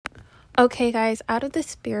Okay, guys, out of the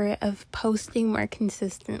spirit of posting more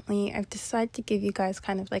consistently, I've decided to give you guys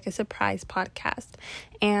kind of like a surprise podcast.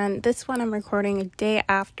 And this one I'm recording a day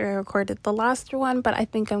after I recorded the last one, but I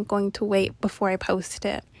think I'm going to wait before I post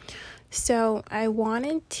it. So I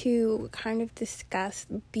wanted to kind of discuss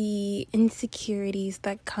the insecurities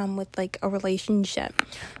that come with like a relationship,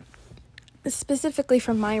 specifically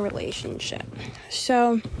from my relationship.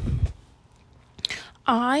 So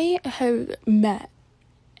I have met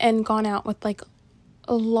and gone out with like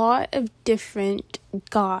a lot of different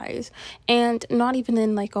guys, and not even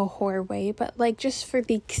in like a whore way, but like just for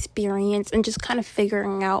the experience and just kind of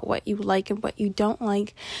figuring out what you like and what you don't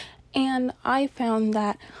like. And I found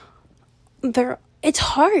that it's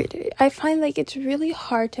hard. I find like it's really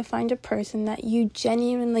hard to find a person that you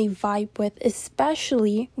genuinely vibe with,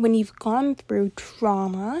 especially when you've gone through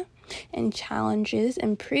trauma and challenges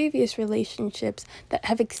in previous relationships that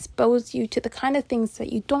have exposed you to the kind of things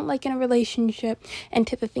that you don't like in a relationship and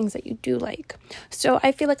to the things that you do like. So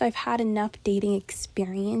I feel like I've had enough dating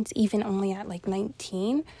experience, even only at like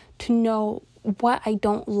 19, to know what I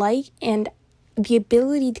don't like and the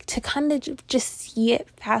ability to kind of just see it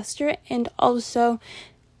faster, and also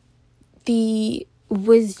the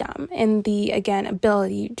wisdom and the, again,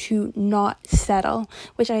 ability to not settle,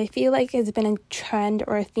 which I feel like has been a trend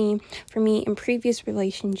or a theme for me in previous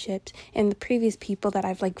relationships and the previous people that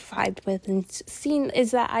I've like vibed with and seen,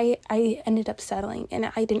 is that I ended up settling, and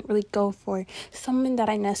I didn't really go for someone that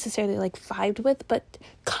I necessarily like vibed with, but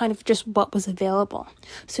kind of just what was available.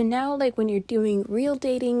 So now, like, when you're doing real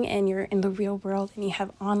dating and you're in the real world and you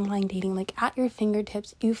have online dating like at your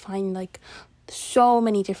fingertips, you find like so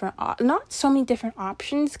many different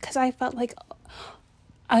options, because I felt like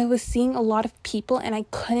I was seeing a lot of people and I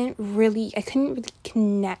couldn't really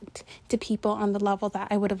connect to people on the level that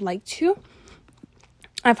I would have liked to.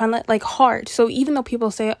 I found that like hard. So even though people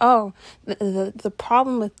say, oh, the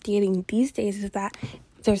problem with dating these days is that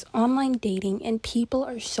there's online dating and people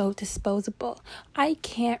are so disposable, I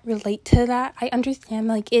can't relate to that. I understand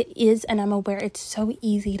like it is, and I'm aware it's so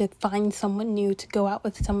easy to find someone new, to go out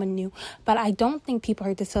with someone new, but I don't think people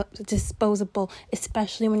are disposable,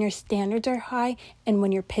 especially when your standards are high and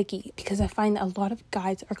when you're picky, because I find a lot of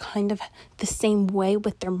guys are kind of the same way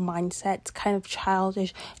with their mindsets, kind of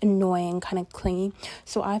childish, annoying, kind of clingy.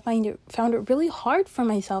 So I found it really hard for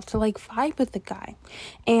myself to like vibe with the guy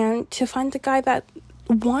and to find the guy that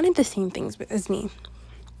wanted the same things as me.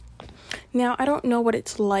 Now, I don't know what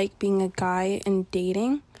it's like being a guy and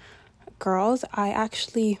dating girls. I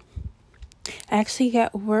actually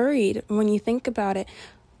get worried when you think about it.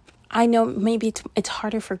 I know maybe it's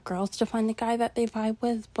harder for girls to find a guy that they vibe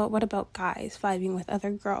with, but what about guys vibing with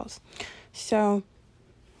other girls? So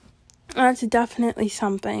that's definitely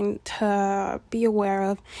something to be aware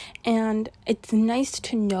of, and it's nice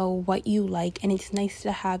to know what you like, and it's nice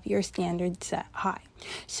to have your standards set high.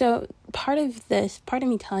 So part of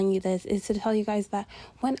me telling you this is to tell you guys that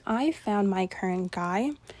when I found my current guy,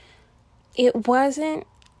 it wasn't,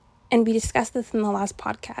 and we discussed this in the last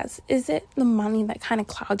podcast, is it the money that kind of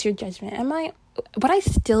clouds your judgment? Would I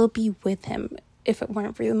still be with him if it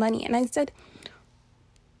weren't for the money? And I said,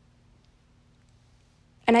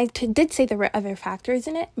 and I did say there were other factors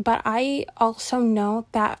in it, but I also know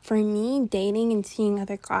that for me, dating and seeing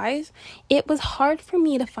other guys, it was hard for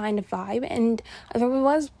me to find a vibe. And there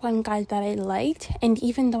was one guy that I liked, and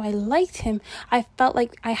even though I liked him, I felt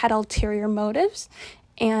like I had ulterior motives,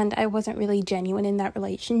 and I wasn't really genuine in that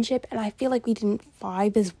relationship. And I feel like we didn't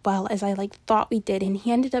vibe as well as I like thought we did, and he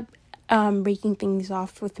ended up breaking things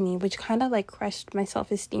off with me, which kind of like crushed my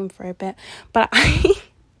self-esteem for a bit. But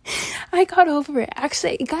I got over it.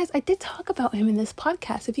 Actually, guys, I did talk about him in this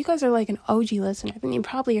podcast. If you guys are like an OG listener, then you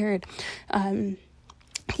probably heard.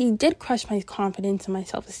 He did crush my confidence and my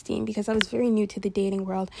self-esteem, because I was very new to the dating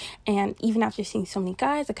world. And even after seeing so many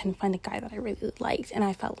guys, I couldn't find a guy that I really liked. And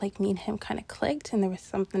I felt like me and him kind of clicked, and there was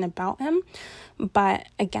something about him. But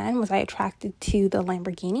again, was I attracted to the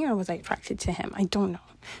Lamborghini, or was I attracted to him? I don't know.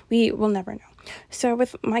 We will never know. So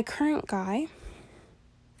with my current guy,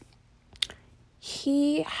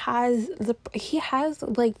 he has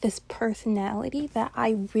like this personality that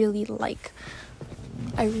I really like.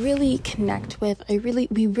 I really connect with. We really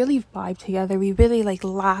vibe together. We really like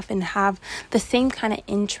laugh and have the same kind of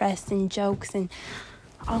interests and jokes and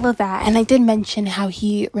all of that. And I did mention how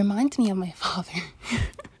he reminds me of my father.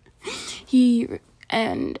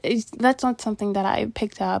 That's not something that I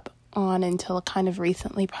picked up on until kind of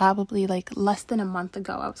recently, probably like less than a month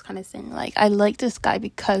ago. I was kind of saying like, I like this guy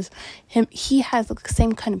because he has the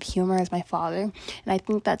same kind of humor as my father, and I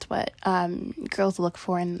think that's what girls look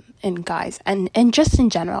for in guys, and just in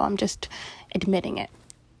general. I'm just admitting it.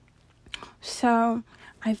 So,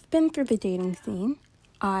 I've been through the dating scene.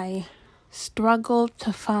 I struggled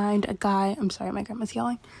to find a guy. I'm sorry, my grandma's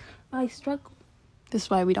yelling. This is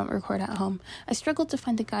why we don't record at home. I struggled to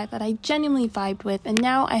find a guy that I genuinely vibed with, and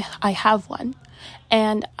now I have one.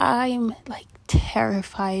 And I'm, like,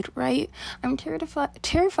 terrified, right? I'm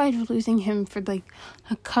terrified of losing him for, like,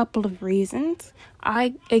 a couple of reasons.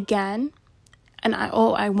 I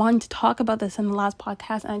wanted to talk about this in the last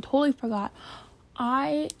podcast, and I totally forgot.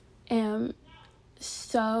 I am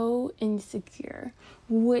so insecure,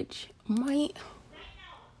 which might...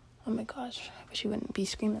 Oh my gosh, I wish you wouldn't be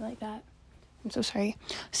screaming like that. I'm so sorry.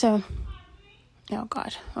 So, oh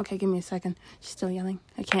God. Okay, give me a second. She's still yelling.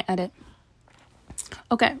 I can't edit.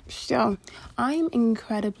 Okay, so I'm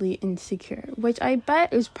incredibly insecure, which I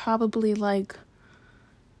bet is probably like,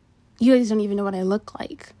 you guys don't even know what I look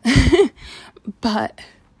like. But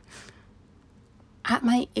at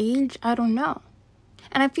my age, I don't know.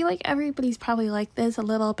 And I feel like everybody's probably like this, a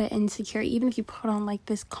little bit insecure. Even if you put on like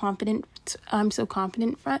this confident, I'm so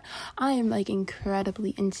confident front, I am like incredibly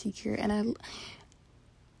insecure. And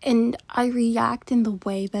I react in the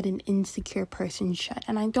way that an insecure person should.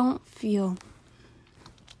 And I don't feel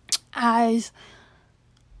as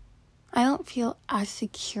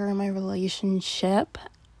secure in my relationship.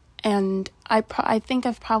 And I think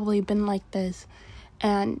I've probably been like this.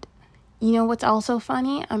 And you know what's also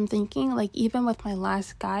funny? I'm thinking, like, even with my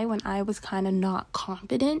last guy, when I was kind of not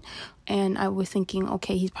confident, and I was thinking,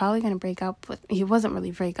 okay, he's probably going to break up with... He wasn't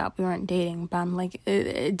really break up. We weren't dating. But I'm like,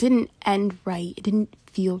 it didn't end right. It didn't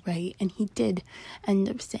feel right. And he did end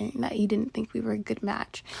up saying that he didn't think we were a good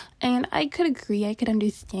match. And I could agree. I could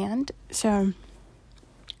understand. So,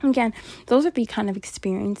 again, those are the kind of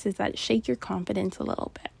experiences that shake your confidence a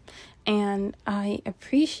little bit. And I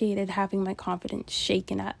appreciated having my confidence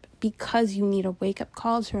shaken up, because you need a wake-up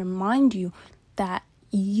call to remind you that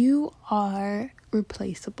you are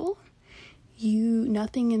replaceable.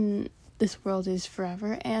 Nothing in this world is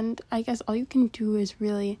forever, and I guess all you can do is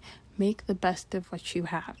really make the best of what you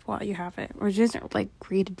have while you have it, which isn't like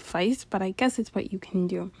great advice, but I guess it's what you can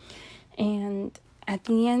do. And at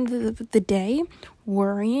the end of the day,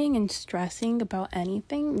 worrying and stressing about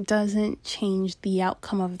anything doesn't change the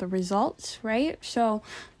outcome of the results, right? So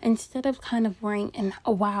instead of kind of worrying and,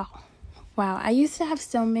 wow, I used to have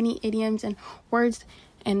so many idioms and words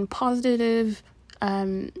and positive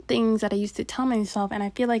things that I used to tell myself, and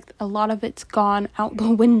I feel like a lot of it's gone out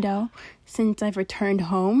the window since I've returned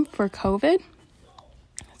home for COVID.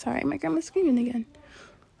 Sorry, my grandma's screaming again.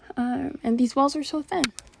 And these walls are so thin.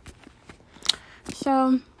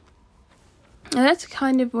 So that's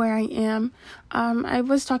kind of where I am. I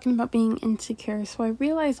was talking about being insecure, so I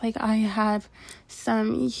realized like I have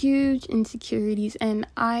some huge insecurities, and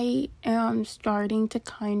I am starting to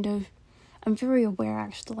I'm very aware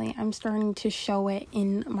actually. I'm starting to show it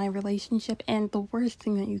in my relationship, and the worst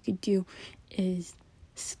thing that you could do is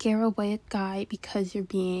scare away a guy because you're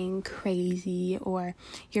being crazy, or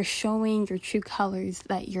you're showing your true colors,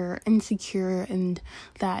 that you're insecure and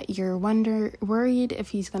that you're worried if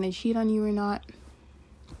he's going to cheat on you or not.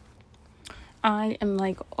 I am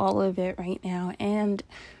like all of it right now, and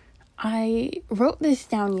I wrote this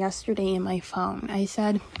down yesterday in my phone. I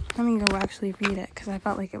said, let me go actually read it, because I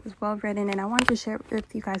felt like it was well written and I wanted to share it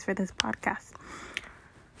with you guys for this podcast.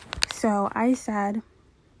 So I said,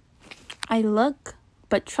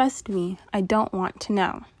 but trust me, I don't want to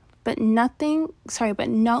know. Oh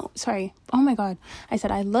my God. I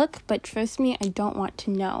said, I look, but trust me, I don't want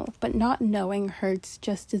to know. But not knowing hurts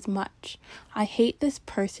just as much. I hate this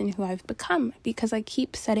person who I've become because I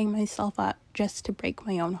keep setting myself up just to break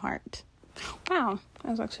my own heart. Wow,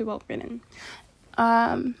 that was actually well written.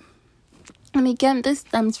 And again, this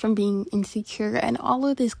stems from being insecure and all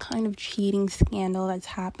of this kind of cheating scandal that's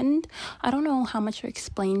happened. I don't know how much I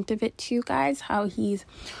explained of it to you guys, how he's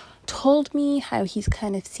told me how he's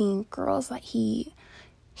kind of seeing girls that he's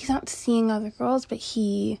not seeing other girls, but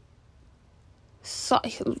he saw,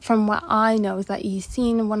 from what I know, is that he's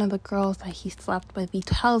seen one of the girls that he slept with. He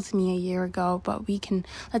tells me a year ago, but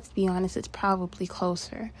let's be honest, it's probably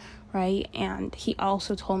closer, right? And he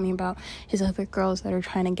also told me about his other girls that are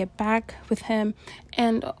trying to get back with him.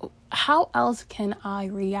 And how else can I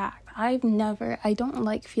react? I don't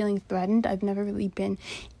like feeling threatened. I've never really been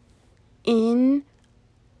in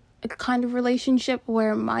a kind of relationship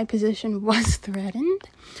where my position was threatened.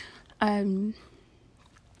 And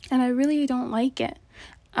I really don't like it.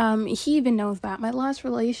 He even knows that. My last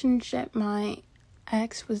relationship, my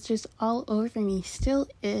ex was just all over me, still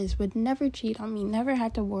is, would never cheat on me, never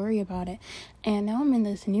had to worry about it. And now I'm in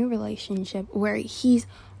this new relationship where he's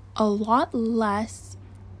a lot less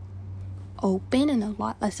open and a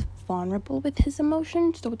lot less vulnerable with his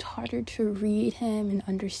emotions, so it's harder to read him and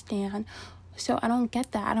understand. So I don't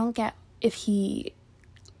get that. I don't get if he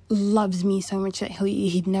loves me so much that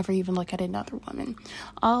he'd never even look at another woman.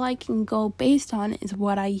 All I can go based on is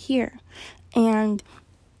what I hear. And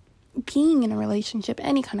being in a relationship,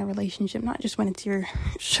 any kind of relationship, not just when it's your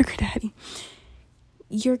sugar daddy,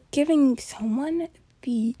 you're giving someone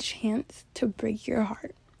the chance to break your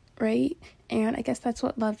heart, right? And I guess that's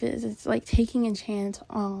what love is. It's like taking a chance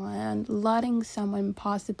on letting someone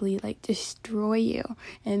possibly like destroy you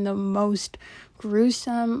in the most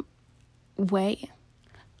gruesome way.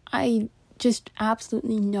 I just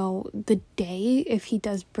absolutely know the day if he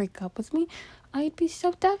does break up with me, I'd be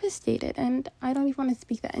so devastated. And I don't even want to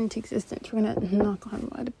speak that into existence. We're going to knock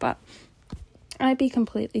on wood. But I'd be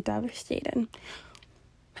completely devastated.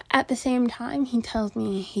 At the same time, he tells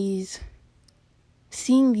me he's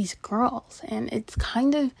seeing these girls. And it's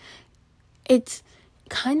kind of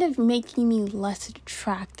making me less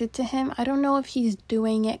attracted to him. I don't know if he's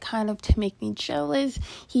doing it kind of to make me jealous.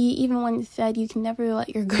 He even once said you can never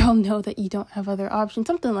let your girl know that you don't have other options,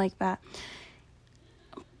 something like that.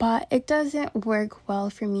 But it doesn't work well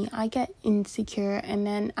for me. I get insecure and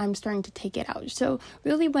then I'm starting to take it out. So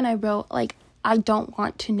really when I wrote like I don't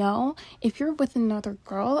want to know, if you're with another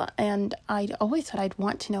girl, and I'd always said I'd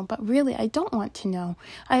want to know, but really I don't want to know.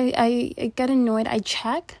 I get annoyed, I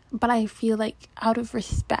check, but I feel like out of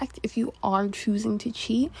respect, if you are choosing to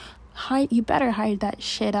cheat, you better hide that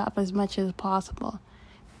shit up as much as possible.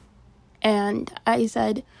 And I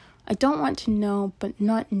said, I don't want to know, but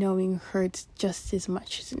not knowing hurts just as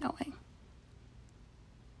much as knowing.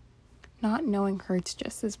 Not knowing hurts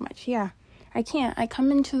just as much, yeah. I can't. I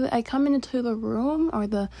come into the room or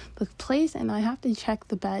the place and I have to check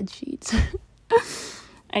the bed sheets.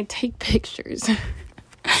 I take pictures.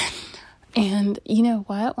 And you know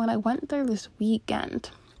what? When I went there this weekend,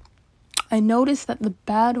 I noticed that the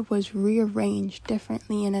bed was rearranged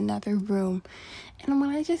differently in another room. And when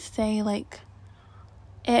I just say like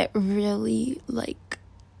it really like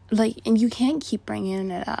and you can't keep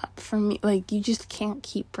bringing it up for me, like you just can't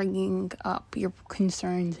keep bringing up your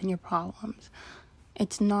concerns and your problems.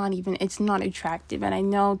 It's not attractive. And I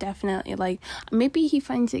know definitely like maybe he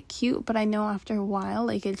finds it cute, but I know after a while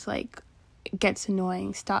like it's like it gets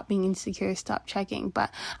annoying. Stop being insecure, stop checking.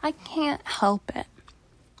 But I can't help it.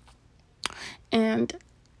 And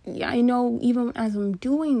yeah, I know even as I'm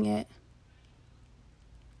doing it,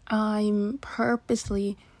 I'm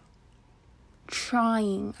purposely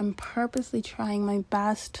trying my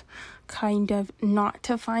best kind of not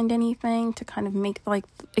to find anything, to kind of make like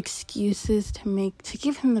excuses to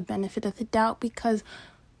give him the benefit of the doubt, because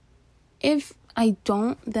if I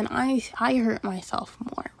don't, then I hurt myself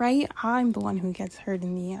more, right? I'm the one who gets hurt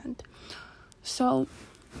in the end. So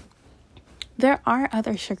there are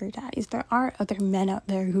other sugar daddies, there are other men out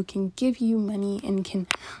there who can give you money and can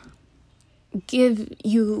give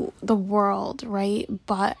you the world, right?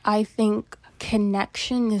 But I think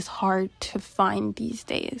connection is hard to find these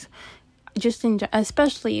days.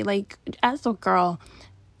 Especially like as a girl,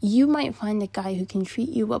 you might find a guy who can treat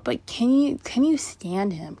you well, but can you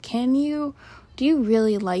stand him? Do you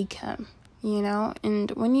really like him? You know?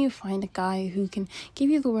 And when you find a guy who can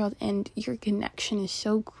give you the world and your connection is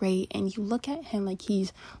so great and you look at him like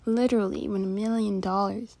he's literally $1 million,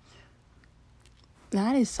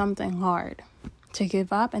 that is something hard to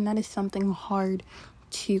give up, and that is something hard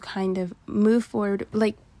to kind of move forward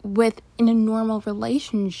like with in a normal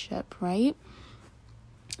relationship, right?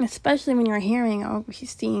 Especially when you're hearing, oh,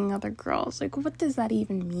 he's seeing other girls. Like, what does that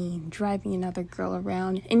even mean? Driving another girl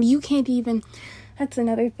around. And you can't even, that's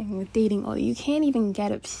another thing with dating. Oh, you can't even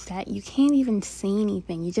get upset. You can't even say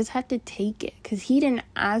anything. You just have to take it because he didn't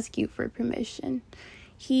ask you for permission.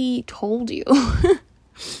 He told you.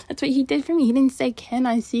 That's what he did for me. He didn't say, can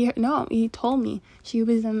I see her? No, he told me. She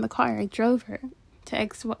was in the car. I drove her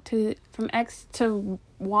from X to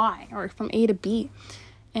Y, or from A to B.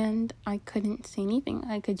 And I couldn't say anything.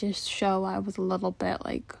 I could just show I was a little bit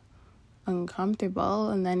like uncomfortable.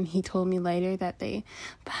 And then he told me later but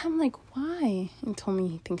I'm like, why? He told me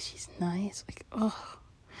he thinks she's nice. Like, ugh.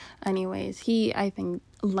 Anyways, he, I think,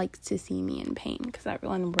 likes to see me in pain because that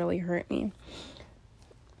one really hurt me.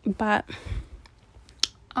 But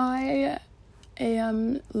I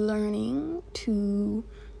am learning to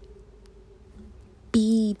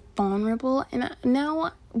be vulnerable. And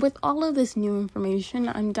now with all of this new information,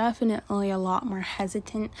 I'm definitely a lot more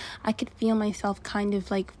hesitant. I could feel myself kind of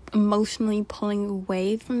like emotionally pulling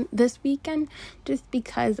away from this weekend, just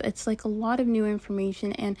because it's like a lot of new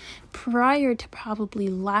information. And prior to probably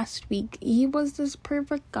last week, he was this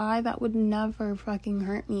perfect guy that would never fucking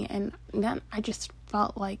hurt me, and then I just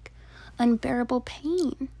felt like unbearable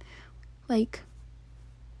pain. Like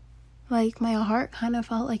my heart kind of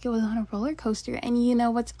felt like it was on a roller coaster. And you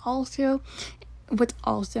know what also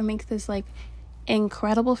makes this like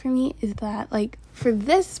incredible for me is that, like, for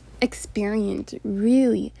this experience,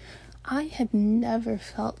 really, I have never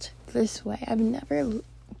felt this way. I've never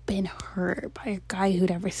been hurt by a guy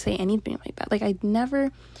who'd ever say anything like that. Like, I've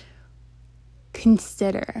never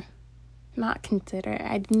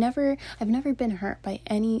I've never been hurt by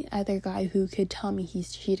any other guy who could tell me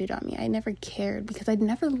he's cheated on me. I never cared because I'd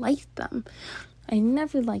never liked them.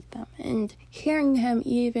 And hearing him,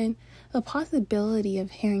 even the possibility of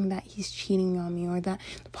hearing that he's cheating on me, or that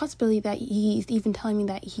the possibility that he's even telling me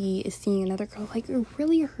that he is seeing another girl, like, it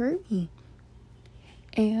really hurt me.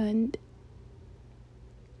 And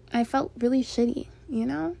I felt really shitty, you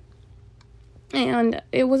know? And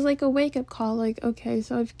it was like a wake-up call, like, okay,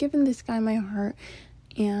 so I've given this guy my heart,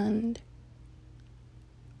 and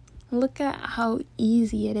look at how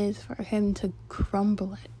easy it is for him to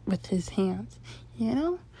crumble it with his hands, you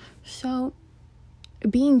know? So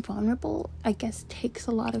being vulnerable, I guess, takes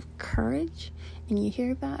a lot of courage, and you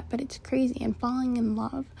hear that, but it's crazy. And falling in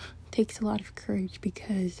love takes a lot of courage,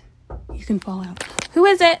 because you can fall out. Who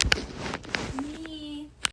is it?